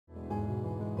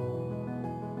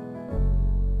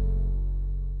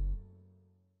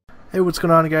Hey, what's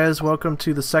going on, guys? Welcome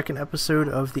to the second episode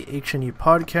of the HNE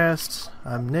podcast.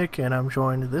 I'm Nick, and I'm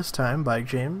joined this time by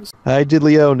James. Hi,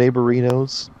 Diddley-o,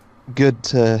 neighborinos. Good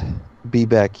to be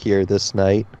back here this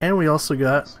night. And we also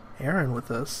got Aaron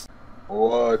with us.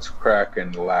 What's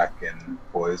cracking, lacking,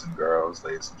 boys and girls,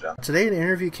 ladies and gentlemen? Today, an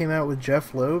interview came out with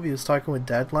Jeff Loeb. He was talking with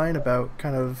Deadline about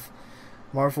kind of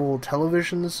Marvel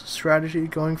Television's strategy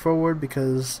going forward,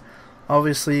 because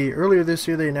obviously earlier this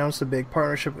year they announced a big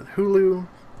partnership with Hulu.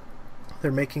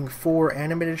 They're making 4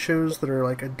 animated shows that are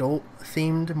like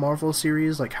adult-themed Marvel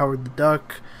series, like Howard the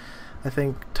Duck, I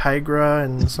think Tigra,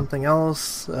 and something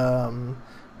else.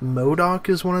 MODOK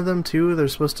is one of them too. They're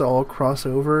supposed to all cross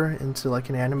over into like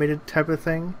an animated type of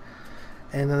thing.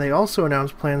 And then they also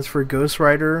announced plans for Ghost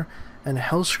Rider and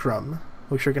Hellstrom,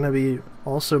 which are going to be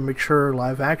also mature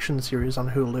live-action series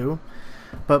on Hulu.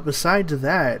 But besides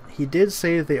that, he did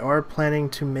say they are planning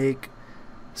to make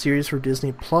series for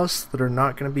Disney Plus that are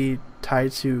not going to be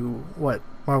tied to what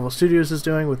Marvel Studios is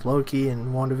doing with Loki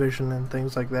and WandaVision and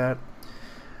things like that.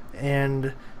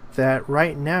 And that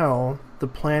right now the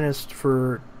plan is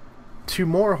for 2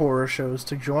 more horror shows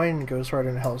to join Ghost Rider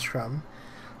and Hellstrom.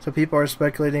 So people are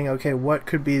speculating, okay, what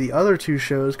could be the other 2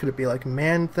 shows? Could it be like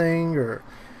Man-Thing or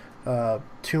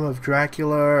Tomb of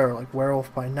Dracula or like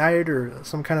Werewolf by Night or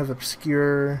some kind of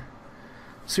obscure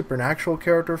supernatural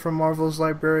character from Marvel's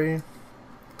library?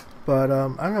 But I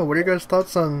don't know, what are your guys'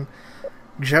 thoughts on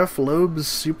Jeff Loeb's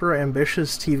super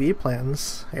ambitious TV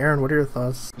plans? Aaron, what are your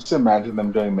thoughts? Just imagine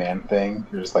them doing Man-Thing.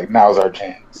 You're just like, now's our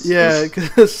chance. Yeah,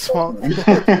 because Swamp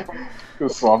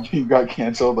Thing got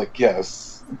canceled. Like,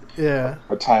 yes. Yeah.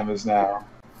 What time is now?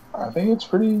 I think it's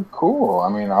pretty cool. I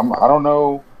mean, I don't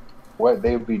know what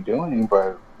they would be doing,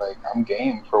 but like, I'm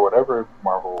game for whatever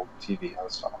Marvel TV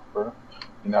has to offer.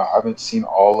 You know, I haven't seen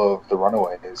all of the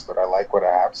Runaways, but I like what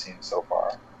I have seen so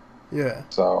far. Yeah.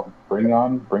 So bring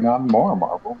on more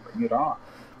Marvel. Bring it on.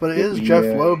 But it is Jeff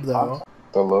Loeb, though.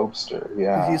 The Lobster,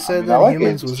 yeah. He said that like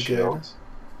Humans was good.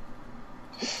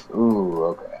 Ooh,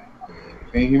 okay. I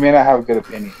mean, he may not have good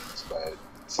opinions, but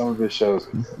some of his shows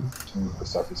are good. Some of the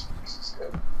stuff he's produced is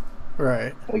good.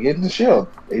 Right. Like Agents of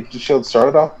S.H.I.E.L.D. Agents of S.H.I.E.L.D.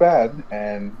 started off bad,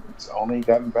 and it's only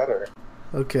gotten better.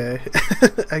 Okay.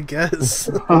 I guess.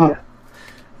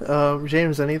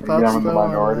 James, any thoughts,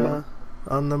 though,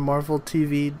 on the Marvel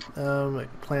TV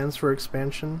plans for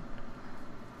expansion?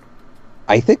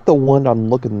 I think the one I'm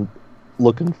looking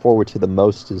forward to the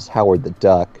most is Howard the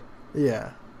Duck. Yeah.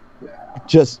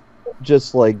 Just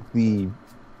like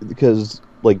because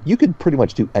like you could pretty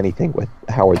much do anything with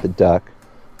Howard the Duck.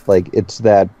 Like, it's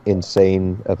that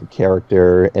insane of a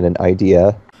character and an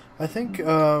idea. I think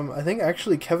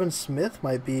actually Kevin Smith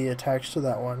might be attached to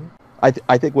that one. I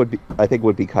think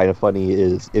would be kind of funny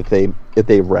is if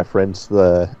they reference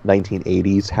the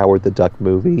 1980s Howard the Duck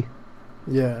movie.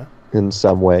 Yeah. In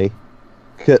some way,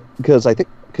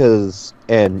 because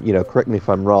and you know, correct me if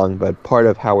I'm wrong, but part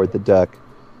of Howard the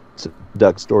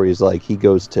Duck story is like he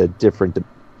goes to different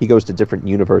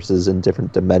universes and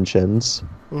different dimensions.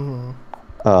 Mm-hmm.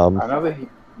 I know that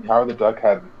Howard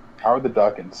the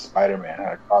Duck and Spider-Man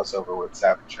had a crossover with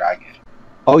Savage Dragon.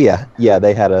 Oh yeah,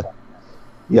 they had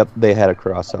a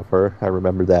crossover. I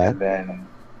remember that. And then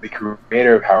the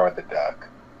creator of Howard the Duck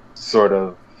sort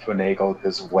of finagled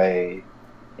his way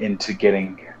into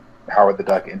getting Howard the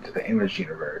Duck into the Image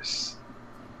universe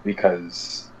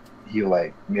because he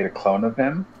like made a clone of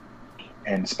him,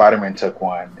 and Spider-Man took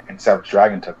one, and Savage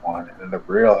Dragon took one, and then the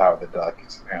real Howard the Duck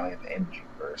is apparently in the Image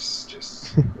universe,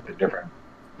 just with a different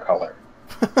color.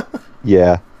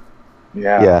 Yeah.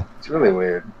 It's really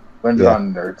weird. Learned it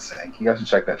on NerdSync. You guys should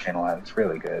check that channel out. It's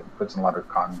really good. Puts in a lot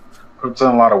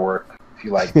of work if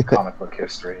you like comic book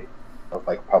history of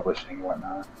like publishing and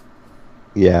whatnot.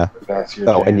 Yeah. If that's your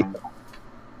jam.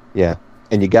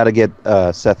 And you got to get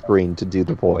Seth Green to do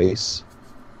the voice,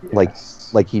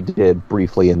 Yes. like he did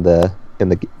briefly in the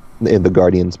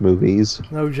Guardians movies.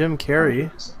 No, Jim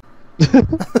Carrey.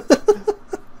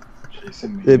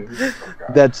 Jason Mewes.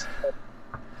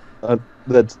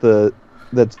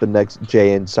 That's the next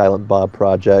Jay and Silent Bob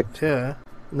project. Yeah.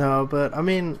 No, but I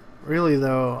mean, really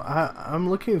though, I'm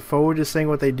looking forward to seeing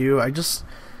what they do. I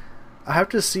have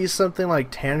to see something like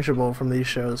tangible from these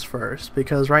shows first,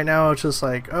 because right now it's just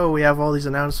like, oh, we have all these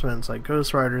announcements like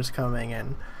Ghost Rider's coming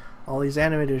and all these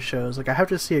animated shows. Like, I have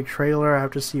to see a trailer, I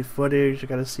have to see footage, I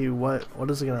gotta see what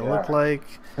is it gonna look like,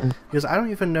 because I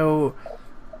don't even know.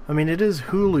 I mean, it is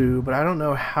Hulu, but I don't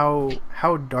know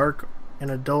how dark and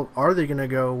adult are they gonna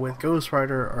go with Ghost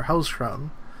Rider or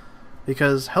Hellstrom,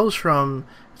 because Hellstrom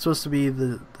is supposed to be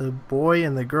the boy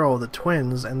and the girl, the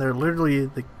twins, and they're literally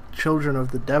the children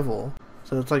of the devil.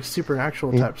 So it's like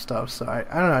supernatural type stuff. So I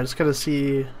don't know. I just gotta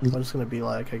see what it's gonna be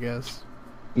like, I guess.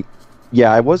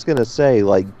 Yeah, I was gonna say,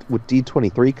 like, with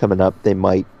D23 coming up, they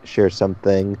might share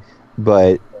something,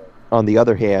 but on the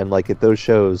other hand, like, if those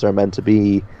shows are meant to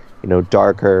be,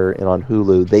 darker and on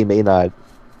Hulu, they may not,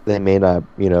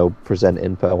 present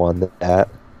info on that.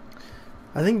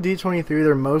 I think D23,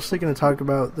 they're mostly gonna talk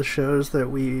about the shows that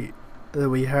we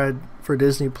had for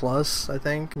Disney Plus. I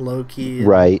think Loki, and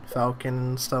Right. Falcon,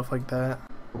 and stuff like that.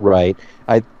 Right.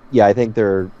 I think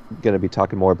they're gonna be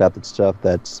talking more about the stuff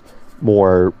that's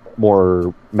more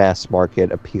mass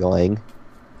market appealing.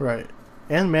 Right.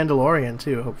 And Mandalorian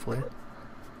too, hopefully.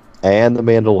 And The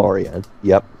Mandalorian.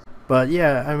 Yep. But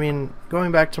yeah, I mean,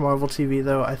 going back to Marvel TV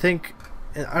though, I think,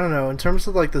 I don't know, in terms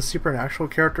of like the supernatural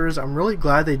characters, I'm really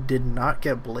glad they did not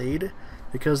get Blade,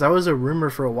 because that was a rumor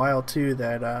for a while too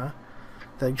that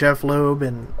Jeff Loeb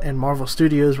and Marvel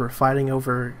Studios were fighting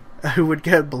over who would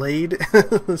get Blade.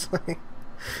 It's like,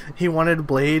 he wanted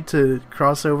Blade to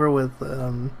cross over with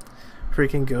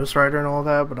freaking Ghost Rider and all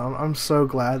that, but I'm so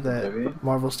glad that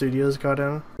Marvel Studios got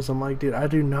him, because I'm like, dude, I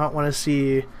do not want to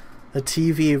see a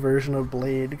TV version of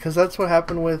Blade, because that's what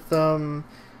happened with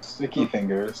Sticky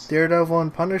Fingers, Daredevil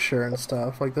and Punisher and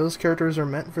stuff. Like, those characters are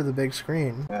meant for the big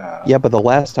screen. Yeah, but the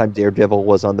last time Daredevil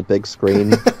was on the big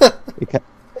screen,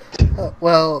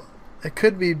 well, it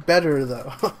could be better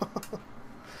though.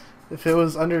 If it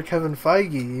was under Kevin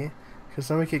Feige, because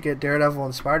then we could get Daredevil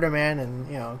and Spider-Man and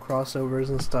crossovers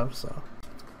and stuff. So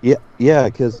yeah,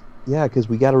 because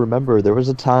we got to remember there was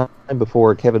a time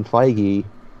before Kevin Feige,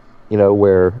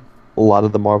 where a lot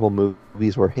of the Marvel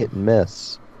movies were hit and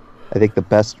miss. I think the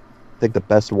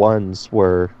best ones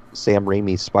were Sam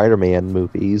Raimi's Spider-Man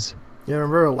movies. Yeah,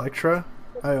 remember Elektra?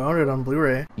 I own it on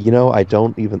Blu-ray. I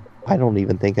don't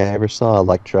even think I ever saw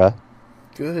Elektra.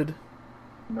 Good.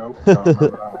 Nope, don't remember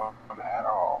that one at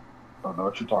all. Don't know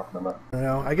what you're talking about.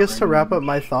 I guess to wrap up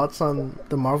my thoughts on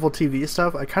the Marvel TV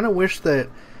stuff, I kind of wish that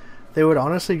they would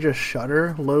honestly just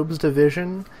shutter Loeb's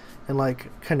division and like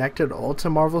connect it all to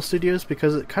Marvel Studios,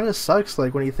 because it kind of sucks,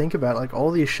 like, when you think about it, like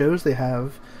all these shows they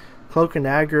have, Cloak and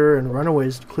Dagger and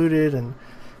Runaways included, and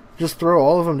just throw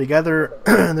all of them together.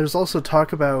 And there's also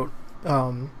talk about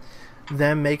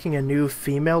them making a new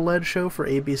female-led show for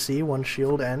ABC once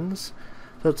S.H.I.E.L.D. ends.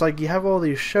 So it's like you have all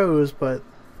these shows, but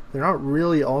they're not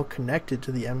really all connected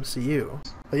to the MCU.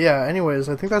 But yeah, anyways,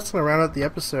 I think that's going to round out the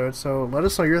episode. So let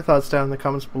us know your thoughts down in the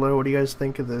comments below. What do you guys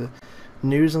think of the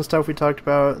news and stuff we talked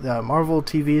about, Marvel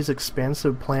TV's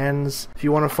expansive plans? If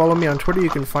you want to follow me on Twitter, you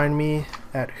can find me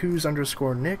at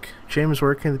who's_Nick. James,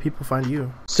 where can the people find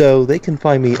you? So they can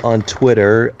find me on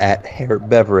Twitter at Hair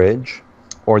Beverage,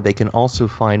 or they can also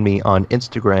find me on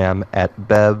Instagram at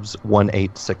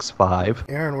Bevs1865.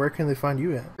 Aaron, where can they find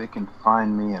you at? They can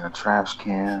find me in a trash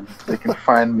can. They can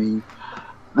find me.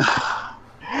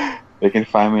 They can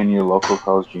find me in your local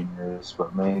Carl's Juniors,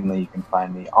 but mainly you can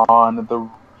find me on the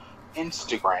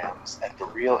Instagrams at The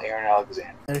Real Aaron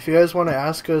Alexander. And if you guys want to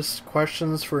ask us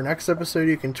questions for next episode,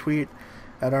 you can tweet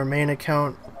at our main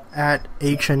account at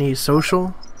HNE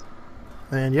Social.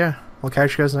 And yeah, we'll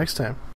catch you guys next time.